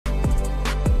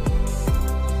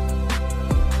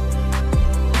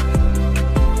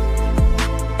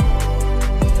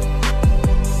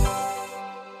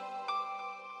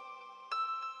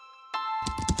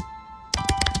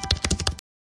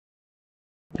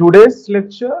today's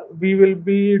lecture, we will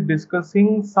be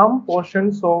discussing some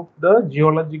portions of the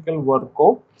geological work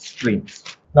of streams.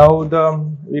 Now,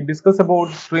 we discuss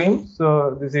about streams.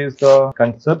 This is the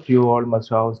concept you all must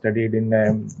have studied in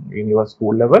your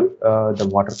school level, the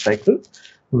water cycle,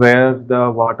 where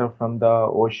the water from the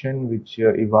ocean which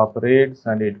evaporates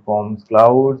and it forms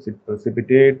clouds, it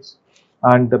precipitates,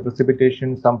 and the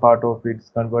precipitation, some part of it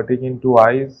is converting into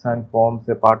ice and forms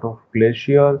a part of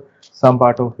glacier. Some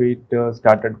part of it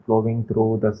started flowing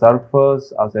through the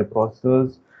surface as a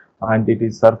process, and it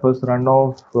is surface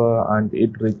runoff, and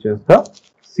it reaches the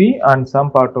sea, and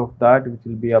some part of that which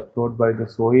will be absorbed by the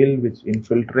soil which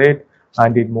infiltrate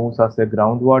and it moves as a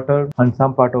groundwater, and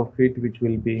some part of it which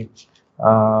will be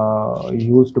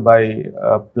used by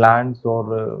plants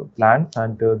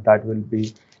and that will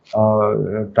be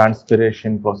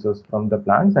transpiration process from the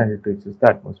plants and it reaches the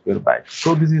atmosphere back.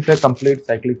 So this is a complete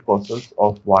cyclic process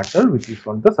of water which is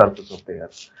on the surface of the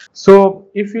earth. So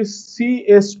if you see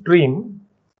a stream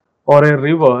or a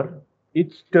river,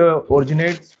 it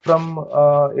originates from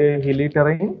a hilly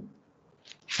terrain,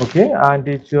 okay, and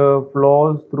it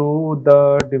flows through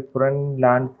the different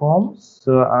landforms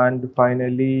and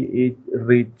finally it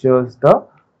reaches the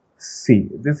sea.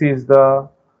 This is the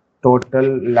total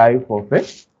life of a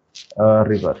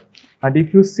river. And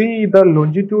if you see the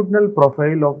longitudinal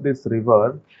profile of this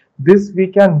river, this we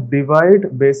can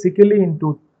divide basically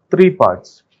into three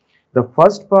parts. The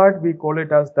first part we call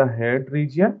it as the head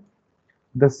region.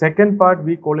 The second part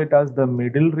we call it as the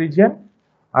middle region,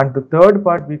 and the third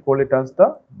part we call it as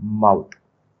the mouth.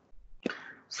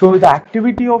 So the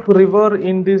activity of river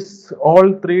in this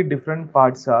all three different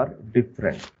parts are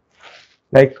different.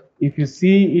 Like if you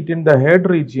see it in the head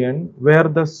region where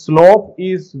the slope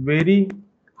is very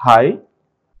high,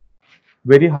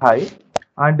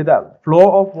 and the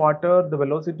flow of water, the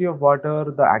velocity of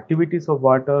water, the activities of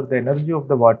water, the energy of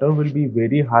the water will be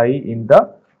very high in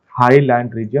the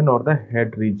highland region or the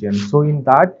head region. So in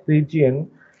that region,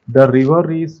 the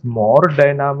river is more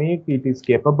dynamic. It is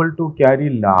capable to carry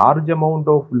large amount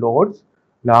of loads,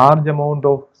 large amount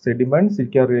of sediments.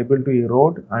 It can be able to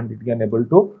erode and it can able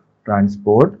to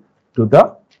transport to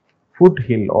the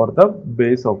foothill or the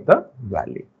base of the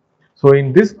valley. So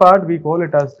in this part we call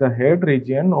it as the head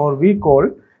region, or we call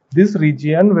this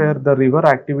region where the river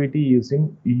activity is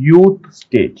in youth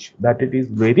stage, that it is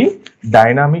very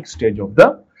dynamic stage of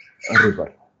the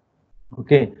river.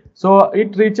 Okay, so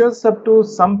it reaches up to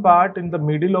some part in the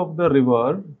middle of the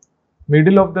river. When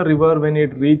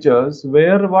it reaches,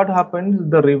 where what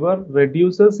happens, the river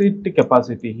reduces its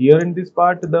capacity. Here in this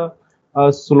part the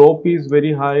slope is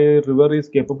very high, river is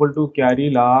capable to carry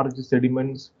large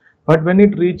sediments, but when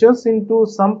it reaches into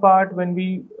some part, when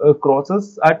we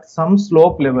crosses at some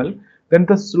slope level, then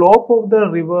the slope of the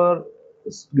river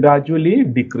gradually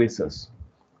decreases.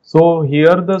 So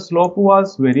here the slope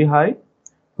was very high,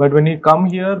 but when you come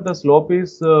here the slope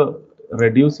is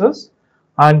reduces,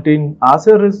 and as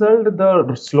a result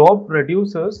the slope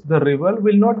reduces, the river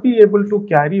will not be able to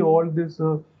carry all this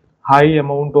high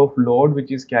amount of load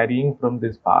which is carrying from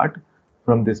this part.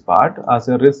 As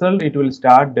a result, it will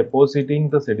start depositing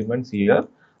the sediments here,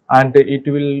 and it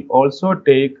will also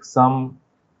take some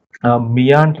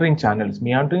meandering channels.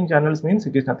 Meandering channels means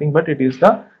it is nothing but it is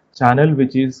the channel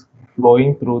which is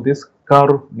flowing through this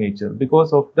curved nature.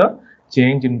 Because of the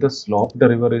change in the slope, the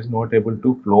river is not able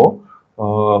to flow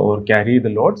or carry the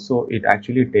load, so it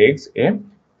actually takes a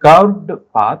curved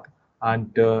path,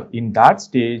 and in that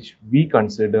stage we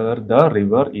consider the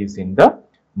river is in the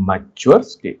mature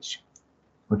stage.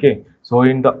 Okay, so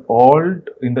in the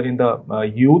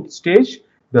youth stage,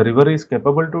 the river is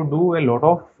capable to do a lot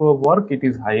of work. It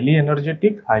is highly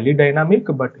energetic, highly dynamic,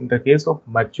 but in the case of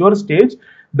mature stage,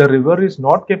 the river is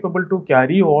not capable to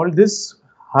carry all this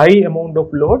high amount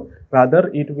of load. Rather,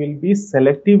 it will be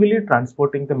selectively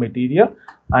transporting the material,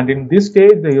 and in this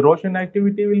stage the erosion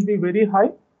activity will be very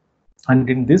high. And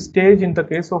in this stage, in the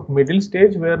case of middle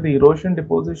stage, where the erosion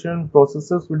deposition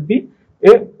processes would be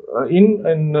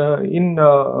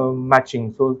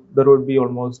matching, so there would be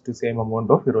almost the same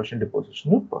amount of erosion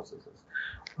deposition processes.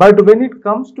 But when it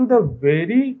comes to the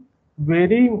very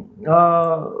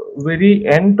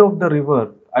end of the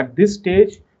river, at this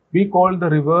stage we call the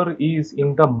river is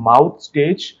in the mouth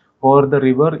stage, or the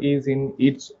river is in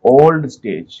its old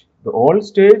stage. The old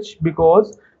stage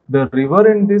because the river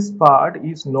in this part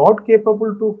is not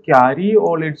capable to carry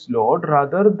all its load,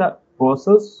 rather the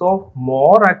process of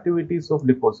more activities of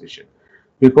deposition,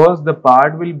 because the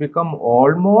part will become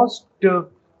almost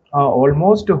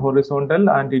horizontal,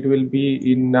 and it will be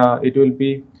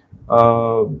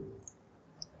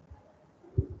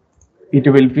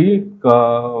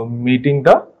meeting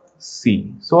the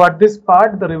sea. So at this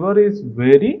part, the river is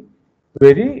very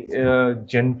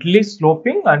gently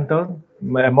sloping, and the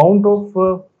amount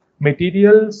of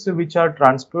materials which are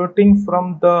transporting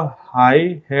from the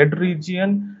high head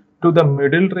region to the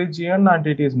middle region, and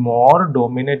it is more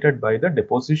dominated by the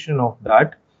deposition of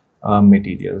that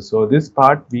material. So this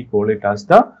part we call it as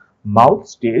the mouth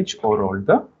stage, or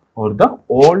the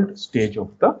old stage of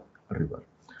the river.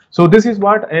 So this is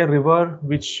what a river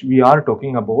which we are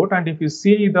talking about. And if you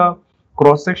see the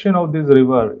cross section of this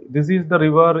river, this is the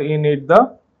river in it,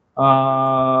 the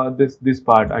this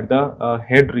part at the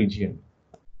head region.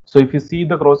 So if you see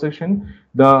the cross section,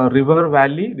 the river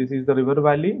valley, this is the river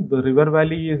valley. The river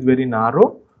valley is very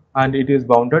narrow and it is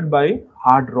bounded by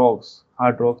hard rocks.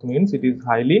 Hard rocks means it is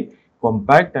highly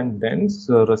compact and dense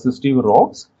resistive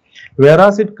rocks.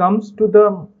 Whereas it comes to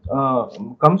the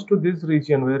this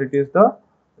region where it is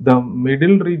the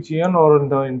middle region, or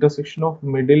the intersection of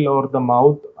middle or the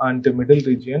mouth and the middle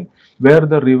region, where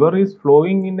the river is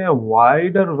flowing in a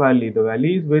wider valley. The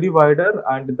valley is very wider,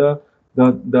 and the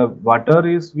water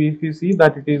is, if you see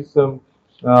that it is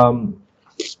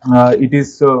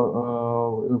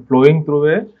flowing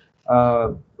through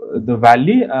the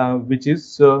valley which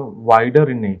is wider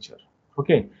in nature.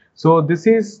 Okay, so this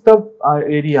is the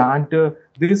area, and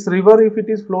this river, if it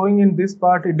is flowing in this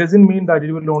part, it doesn't mean that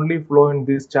it will only flow in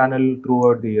this channel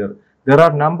throughout the year. There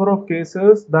are number of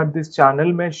cases that this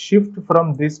channel may shift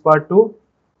from this part to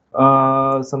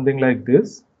something like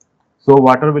this. So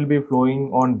water will be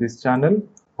flowing on this channel,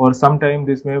 or sometime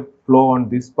this may flow on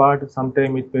this part,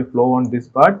 sometime it may flow on this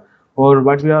part. Or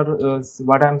what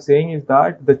I am saying is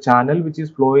that the channel which is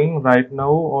flowing right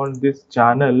now on this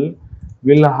channel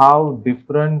will have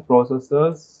different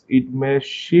processes. It may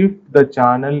shift the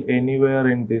channel anywhere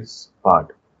in this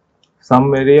part.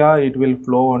 Some area it will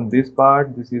flow on this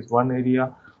part, this is one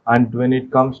area, and when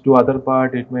it comes to other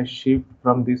part, it may shift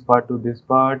from this part to this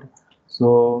part.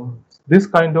 So this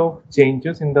kind of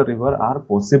changes in the river are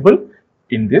possible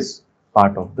in this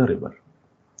part of the river.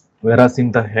 Whereas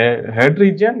in the head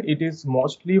region, it is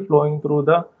mostly flowing through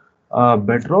the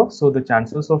bedrock, so the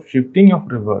chances of shifting of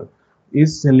river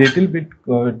is a little bit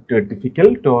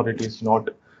difficult, or it is not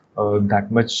that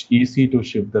much easy to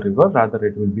shift the river. Rather,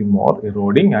 it will be more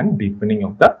eroding and deepening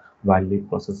of the valley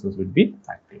processes will be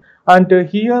active. And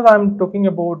here I am talking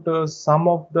about some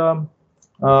of the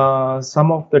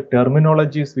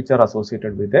terminologies which are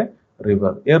associated with a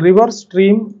river. A river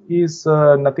stream is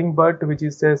nothing but which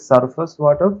is a surface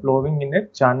water flowing in a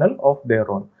channel of their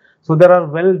own. So there are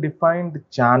well defined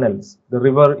channels. The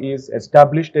river is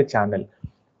established a channel,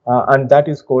 and that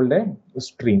is called a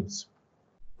streams.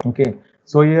 Okay,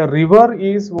 so a river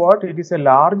is what? It is a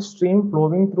large stream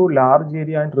flowing through large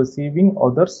area and receiving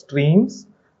other streams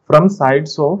from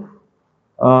sides of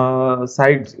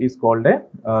sides is called a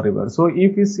river. So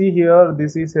if you see here,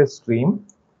 this is a stream,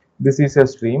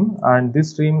 and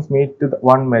these streams meet to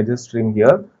one major stream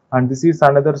here, and this is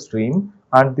another stream,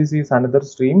 and this is another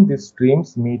stream. This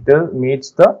streams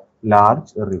meets the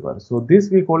large river. So this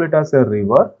we call it as a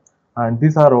river, and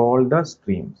these are all the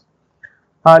streams.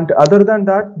 And other than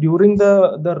that, during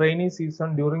the rainy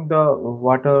season, during the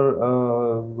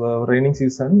raining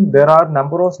season, there are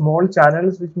number of small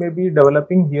channels which may be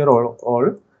developing here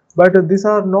all, but these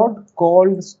are not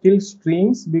called still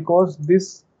streams, because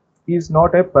this is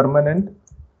not a permanent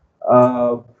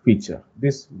feature.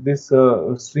 This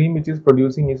stream which is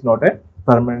producing is not a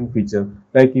permanent feature.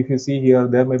 Like if you see here,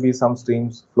 there may be some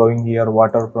streams flowing here,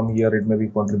 water from here, it may be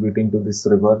contributing to this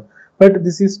river, but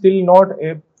this is still not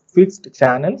a fixed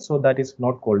channel, so that is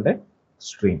not called a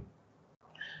stream.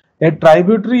 A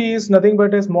tributary is nothing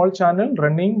but a small channel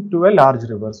running to a large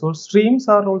river. So streams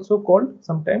are also called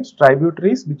sometimes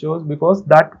tributaries, because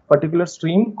that particular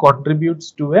stream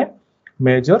contributes to a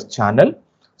major channel.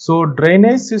 So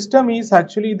drainage system is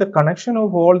actually the connection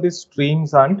of all these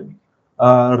streams and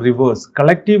rivers.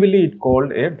 Collectively it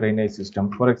called a drainage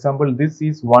system. For example, this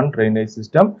is one drainage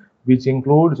system which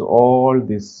includes all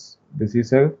this. This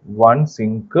is a one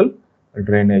single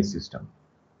drainage system.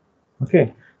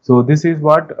 Okay, so this is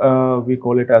what we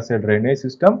call it as a drainage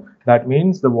system. That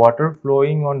means the water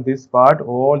flowing on this part,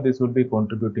 all this will be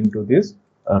contributing to this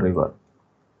river.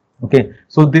 Okay,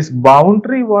 so this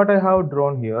boundary what I have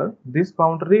drawn here, this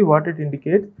boundary what it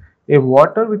indicates, a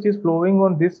water which is flowing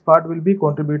on this part will be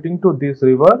contributing to this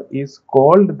river is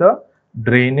called the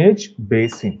drainage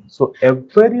basin. So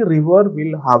every river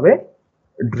will have a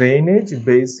drainage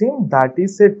basin, that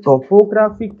is a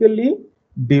topographically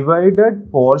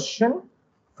divided portion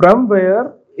from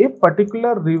where a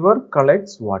particular river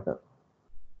collects water.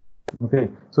 Okay,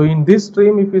 so in this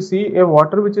stream, if you see a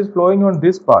water which is flowing on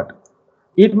this part,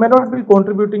 it may not be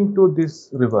contributing to this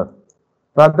river.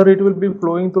 Rather, it will be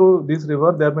flowing through this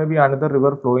river. There may be another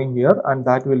river flowing here, and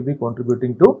that will be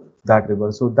contributing to that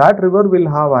river. So that river will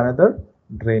have another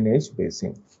drainage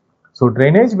basin. So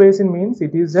drainage basin means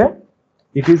it is a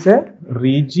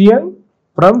region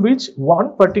from which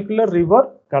one particular river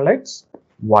collects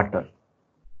water.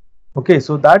 Okay,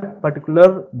 so that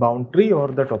particular boundary or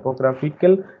the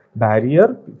topographical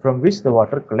barrier from which the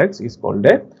water collects is called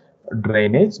a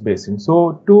drainage basin.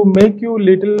 So to make you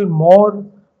little more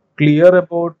clear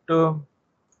about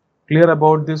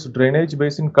this drainage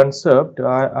basin concept,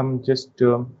 I am just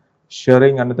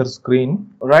sharing another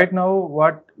screen. Right now,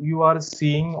 what you are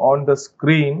seeing on the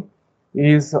screen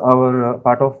is our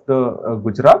part of the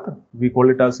Gujarat. We call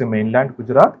it as a mainland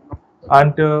Gujarat.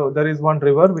 And there is one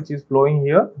river which is flowing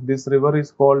here. This river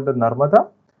is called Narmada.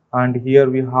 And here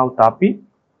we have Tapi.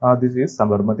 This is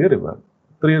Sabarmati river.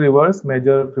 Three rivers,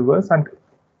 major rivers, and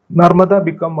Narmada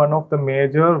become one of the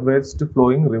major west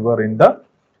flowing river in the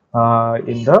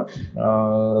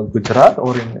Gujarat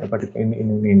or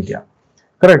in India.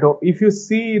 Correct. If you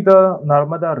see the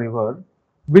Narmada river,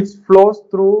 which flows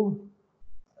through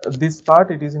this part,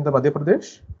 it is in the Madhya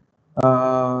Pradesh,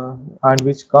 and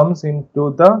which comes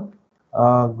into the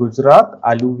Gujarat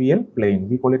alluvial plain.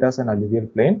 We call it as an alluvial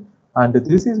plain. And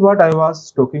this is what I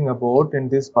was talking about in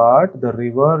this part. The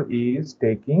river is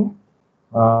taking,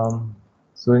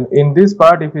 so in this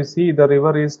part, if you see, the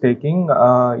river is taking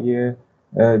a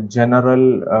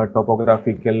general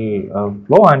topographical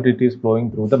flow, and it is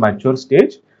flowing through the mature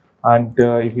stage. And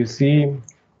if you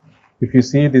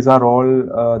see, these are all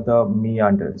the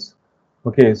meanders.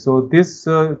 Okay, so this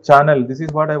channel, this is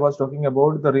what I was talking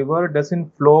about. The river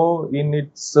doesn't flow in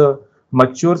its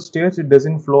mature stage. It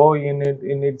doesn't flow in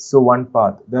its one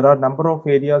path. There are number of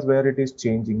areas where it is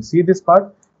changing. See this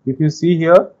part. If you see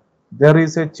here, there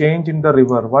is a change in the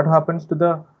river. What happens to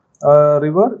the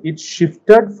river? It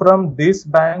shifted from this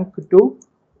bank to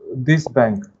this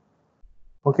bank.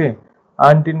 Okay,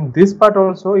 and in this part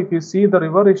also, if you see, the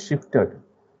river is shifted.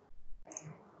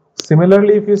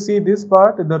 Similarly, if you see this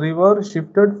part, the river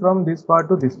shifted from this part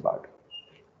to this part.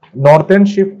 Northern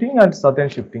shifting and southern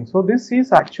shifting. So this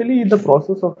is actually the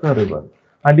process of the river.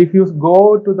 And if you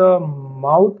go to the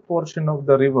mouth portion of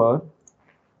the river,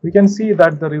 we can see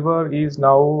that the river is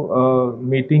now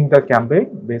meeting the Cambe,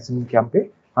 basin Cambe,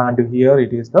 and here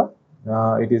it is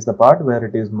the part where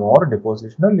it is more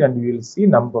depositional, and you will see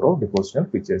number of depositional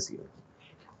features here.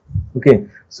 Okay,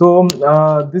 so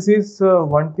this is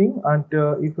one thing, and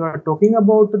if you are talking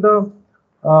about the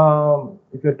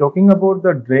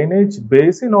drainage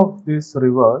basin of this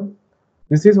river,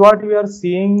 this is what we are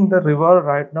seeing the river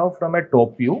right now from a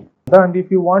top view. And if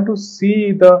you want to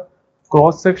see the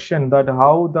cross section, that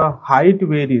how the height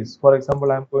varies, for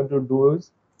example, I am going to do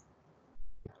is,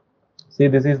 see,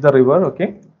 this is the river,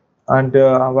 okay, and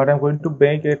what I am going to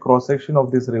make a cross section of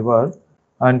this river.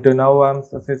 And now,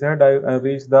 as I said, I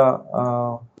reach the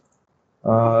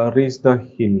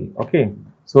hill. Okay,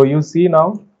 so you see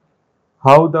now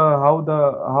how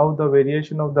the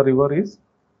variation of the river is.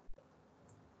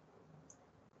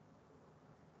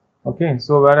 Okay,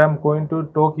 so where I'm going to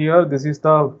talk here, this is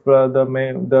the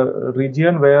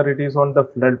region where it is on the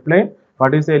floodplain.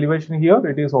 What is the elevation here?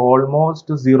 It is almost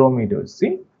 0 meters.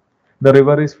 See, the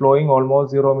river is flowing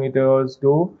almost 0 meters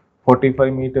to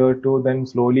 45 meter to then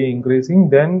slowly increasing.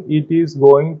 Then it is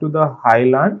going to the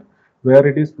highland where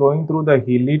it is flowing through the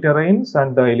hilly terrains,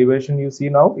 and the elevation you see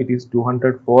now, it is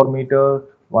 204 meter,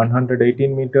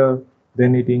 118 meter.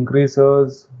 Then it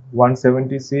increases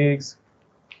 176.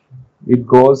 It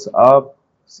goes up.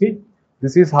 See,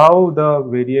 this is how the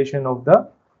variation of the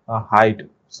height.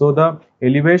 So the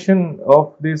elevation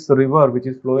of this river, which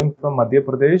is flowing from Madhya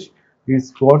Pradesh,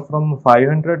 is goes from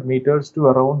 500 meters to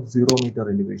around 0 meter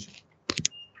elevation.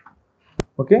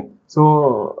 Okay,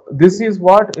 so this is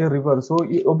what a river. So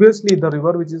obviously the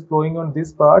river which is flowing on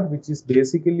this part, which is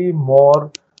basically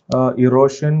more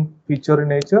erosion feature in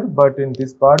nature, but in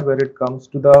this part where it comes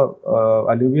to the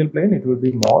alluvial plain, it will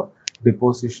be more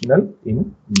depositional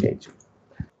in nature.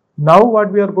 Now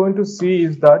what we are going to see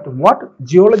is that what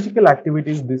geological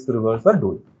activities these rivers are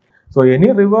doing. So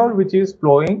any river which is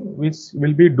flowing, which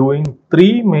will be doing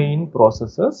three main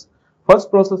processes. First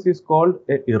process is called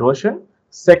erosion,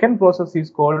 second process is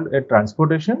called a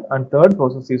transportation, and third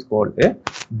process is called a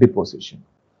deposition.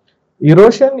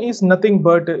 Erosion is nothing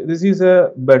but this is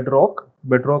a bedrock.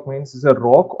 Bedrock means it's a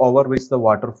rock over which the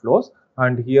water flows,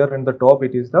 and here in the top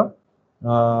it is the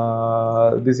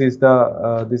this is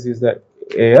the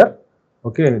air.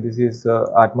 Okay, this is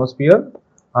atmosphere,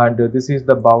 and this is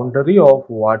the boundary of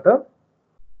water.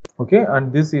 Okay,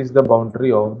 and this is the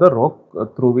boundary of the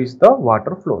rock through which the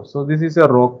water flows. So this is a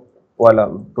rock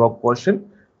portion.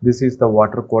 This is the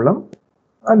water column,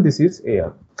 and this is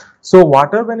air. So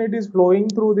water, when it is flowing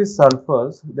through the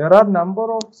surface, there are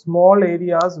number of small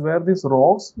areas where these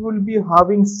rocks will be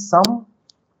having some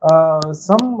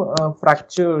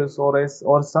fractures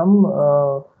or some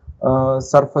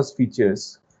surface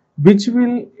features which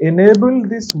will enable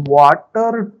this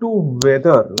water to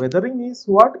weather. Weathering is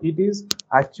what? It is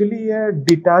actually a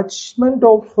detachment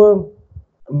of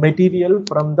material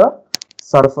from the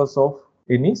surface of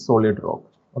any solid rock.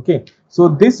 Okay, so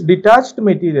this detached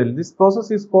material, this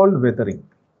process is called weathering.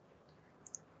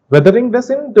 Weathering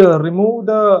doesn't remove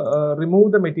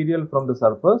the material from the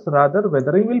surface. Rather,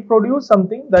 weathering will produce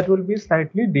something that will be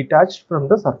slightly detached from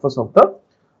the surface of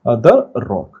the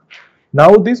rock.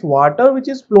 Now, this water which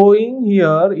is flowing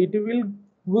here, it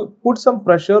will put some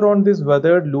pressure on this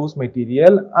weathered loose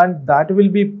material, and that will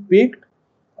be picked,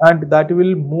 and that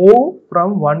will move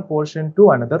from one portion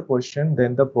to another portion.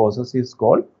 Then the process is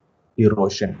called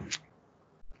erosion.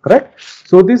 Correct?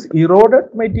 So this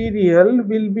eroded material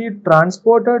will be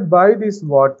transported by this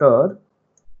water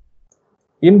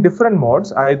in different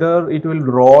modes. Either it will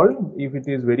roll, if it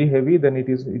is very heavy, then it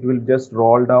will just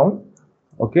roll down.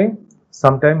 Okay.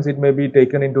 Sometimes it may be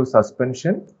taken into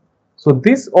suspension. So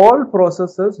this all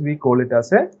processes we call it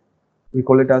as a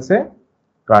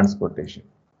transportation.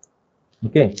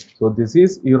 Okay, so this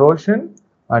is erosion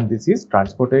and this is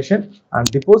transportation,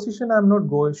 and deposition I am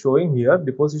not showing here.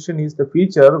 Deposition is the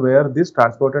feature where this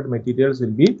transported materials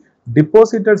will be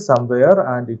deposited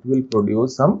somewhere and it will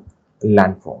produce some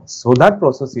landforms. So that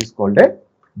process is called a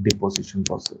deposition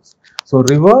process. So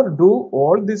river do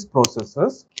all these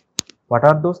processes. What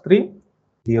are those three?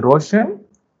 Erosion,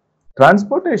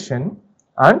 transportation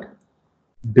and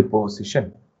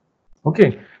deposition.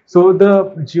 Okay, so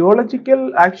the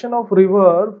geological action of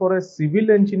river for a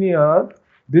civil engineer,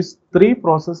 these three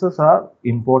processes are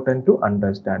important to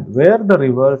understand. Where the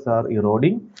rivers are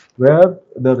eroding, where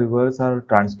the rivers are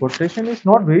transportation is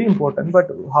not very important, but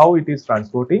how it is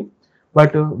transporting,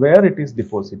 but where it is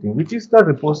depositing, which is the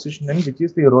deposition end, which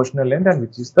is the erosional end, and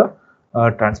which is the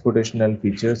transportational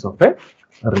features of a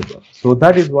river. So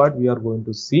that is what we are going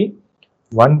to see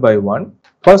one by one.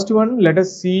 First one, let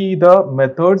us see the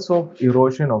methods of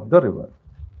erosion of the river.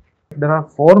 There are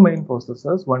four main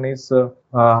processes. One is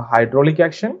hydraulic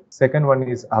action, second one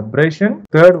is abrasion,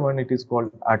 third one it is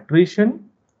called attrition,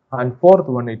 and fourth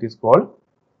one it is called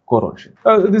corrosion.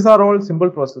 These are all simple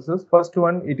processes. First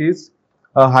one, it is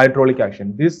hydraulic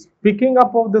action. This picking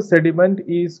up of the sediment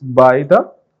is by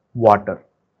the water.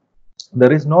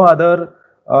 There is no other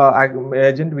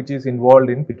agent which is involved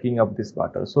in picking up this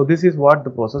water. So this is what the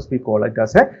process we call it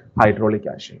as a hydraulic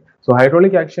action. So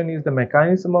hydraulic action is the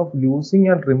mechanism of losing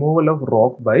and removal of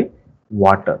rock by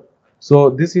water. So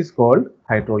this is called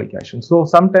hydraulic action. So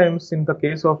sometimes in the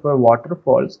case of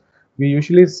waterfalls, we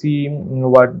usually see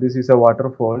what this is a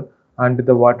waterfall, and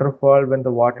the waterfall, when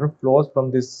the water flows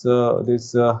from this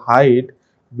height,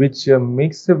 which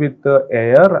mix with the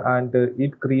air, and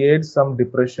it creates some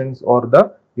depressions or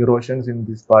the erosions in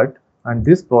this part, and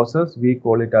this process we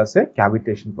call it as a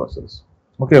cavitation process.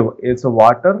 Okay, it's a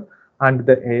water and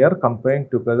the air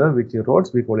combined together which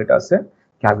erodes, we call it as a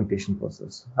cavitation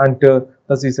process, and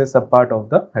this is a subpart of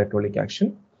the hydraulic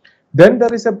action. Then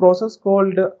there is a process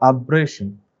called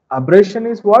abrasion. Abrasion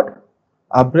is what?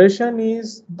 Abrasion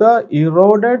is the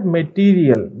eroded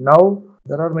material. Now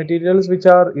there are materials which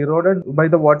are eroded by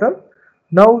the water.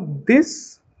 Now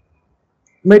this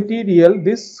material,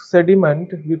 this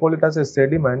sediment, we call it as a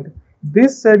sediment.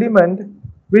 This sediment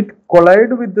will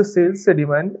collide with the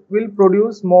sediment will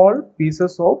produce small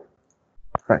pieces of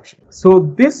fraction. So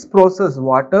this process,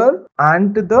 water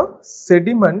and the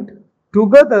sediment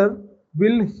together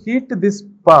will hit this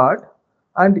part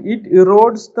and it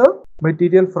erodes the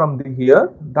material from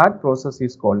here. That process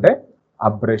is called a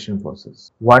abrasion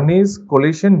process. One is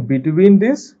collision between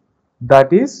this,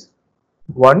 that is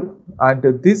one, and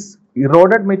this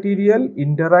eroded material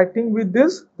interacting with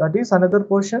this, that is another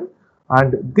portion,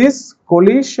 and this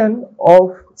collision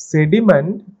of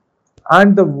sediment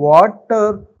and the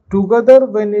water together,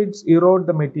 when it's erode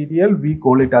the material, we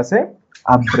call it as a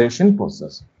abrasion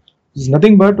process. It's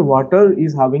nothing but water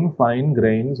is having fine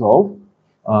grains of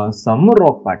some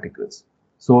rock particles.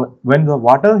 So when the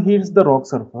water hits the rock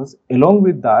surface, along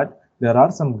with that there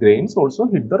are some grains also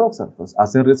hit the rock surface.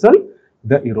 As a result,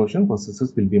 the erosion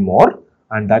processes will be more,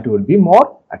 and that will be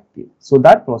more active. So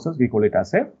that process we call it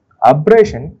as a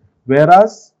abrasion,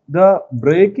 whereas the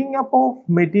breaking up of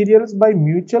materials by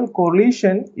mutual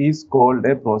collision is called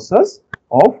a process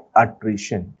of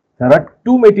attrition. There are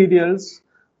two materials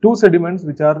two sediments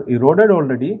which are eroded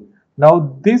already.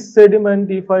 Now this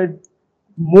sediment, if I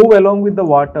move along with the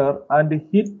water and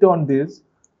hit on this,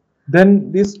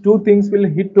 then these two things will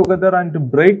hit together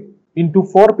and break into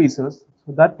four pieces.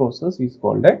 So that process is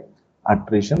called a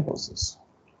attrition process.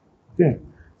 Okay.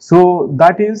 So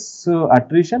that is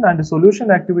attrition, and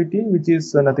solution activity, which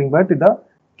is nothing but the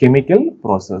chemical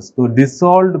process. So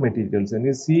dissolved materials. And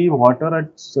you see water at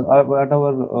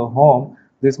our home,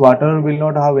 this water will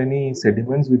not have any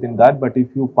sediments within that, but if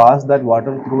you pass that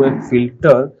water through a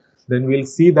filter, then we'll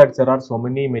see that there are so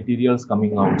many materials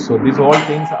coming out. So these all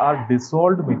things are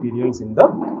dissolved materials in the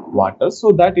water.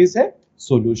 So that is a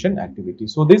solution activity.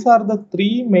 So these are the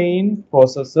three main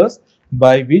processes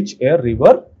by which a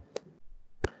river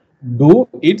do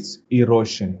its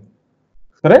erosion.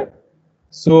 Correct?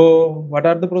 So what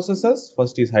are the processes?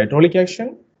 First is hydraulic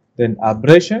action, then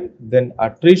abrasion, then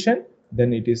attrition,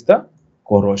 then it is the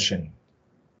corrosion.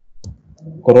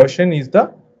 Corrosion is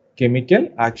the chemical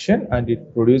action and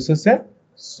it produces a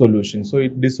solution. So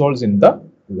it dissolves in the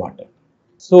water.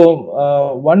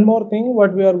 So one more thing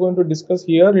what we are going to discuss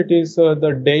here, it is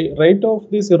the rate of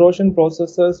these erosion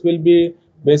processes will be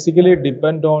basically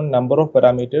depend on number of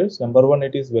parameters. Number one,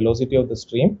 it is velocity of the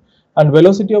stream, and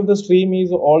velocity of the stream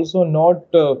is also not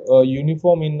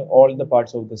uniform in all the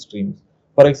parts of the stream.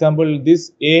 For example,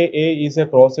 this AA is a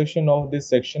cross section of this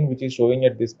section which is showing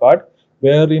at this part,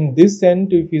 where in this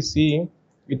end, if you see,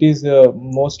 it is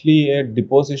mostly a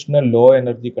depositional low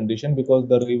energy condition because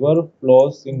the river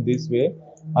flows in this way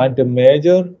and the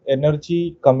major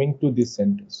energy coming to this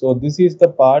end. So this is the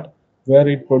part where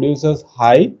it produces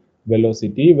high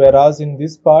velocity, whereas in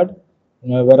this part,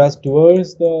 whereas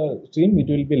towards the stream, it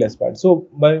will be less part. So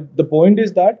the point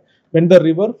is that when the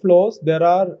river flows, there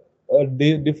are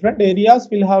different areas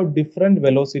will have different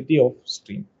velocity of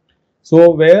stream.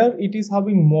 So where it is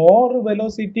having more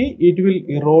velocity, it will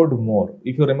erode more.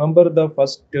 If you remember the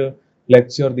first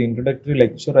lecture, the introductory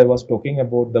lecture, I was talking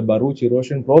about the Baruch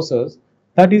erosion process.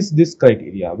 That is this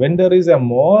criteria. When there is a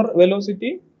more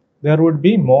velocity, there would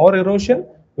be more erosion.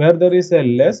 Where there is a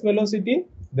less velocity,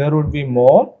 there would be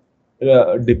more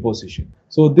deposition.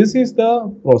 So this is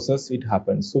the process it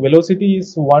happens. So velocity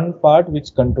is one part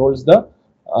which controls the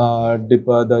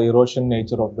erosion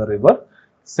nature of the river.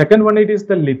 Second one, it is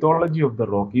the lithology of the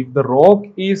rock. If the rock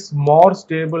is more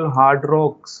stable, hard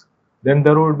rocks, then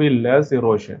there would be less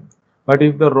erosion. But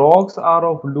if the rocks are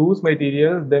of loose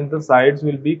material, then the sides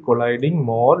will be colliding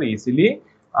more easily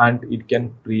and it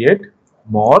can create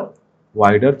more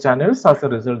wider channels. As a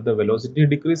result, the velocity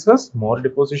decreases, more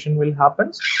deposition will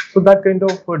happen. So that kind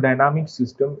of dynamic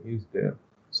system is there.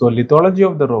 So lithology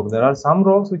of the rock, there are some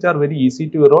rocks which are very easy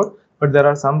to erode, but there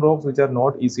are some rocks which are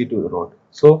not easy to erode.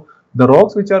 So the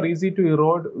rocks which are easy to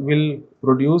erode will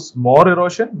produce more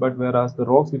erosion, but whereas the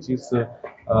rocks which is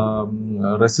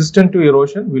resistant to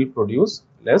erosion will produce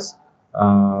less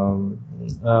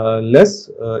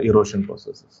erosion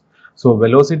processes. So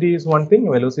velocity is one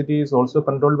thing. Velocity is also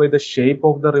controlled by the shape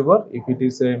of the river. If it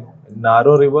is a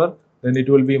narrow river, then it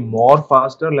will be more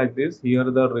faster like this. Here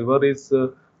the river is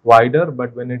wider,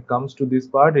 but when it comes to this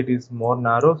part, it is more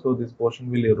narrow. So this portion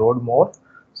will erode more.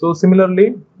 So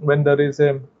similarly, when there is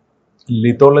a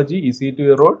lithology easy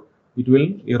to erode, it will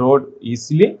erode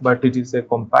easily, but it is a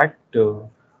compact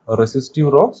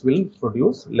resistive rocks will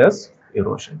produce less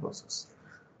erosion process.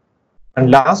 And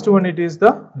last one, it is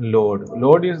the load.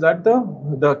 Load is that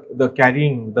the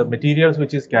carrying, the materials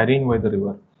which is carrying by the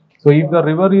river. So if the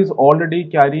river is already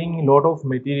carrying a lot of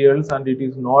materials and it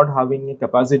is not having a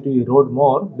capacity to erode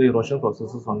more, the erosion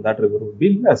processes on that river will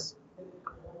be less.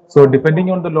 So depending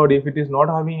on the load, if it is not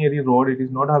having any load, it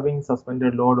is not having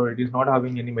suspended load, or it is not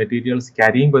having any materials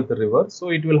carrying by the river,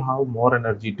 so it will have more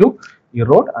energy to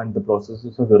erode, and the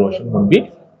processes of erosion will be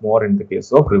more in the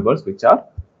case of rivers which are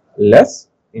less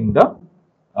in the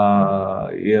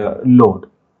load.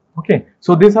 Okay,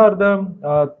 so these are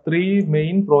the three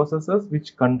main processes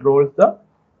which controls the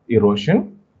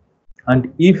erosion.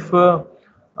 And if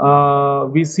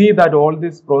we see that all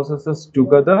these processes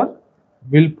together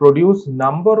will produce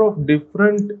number of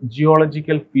different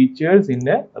geological features in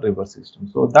a river system.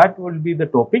 So that will be the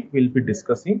topic we'll be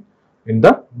discussing in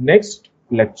the next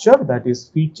lecture, that is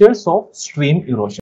features of stream erosion.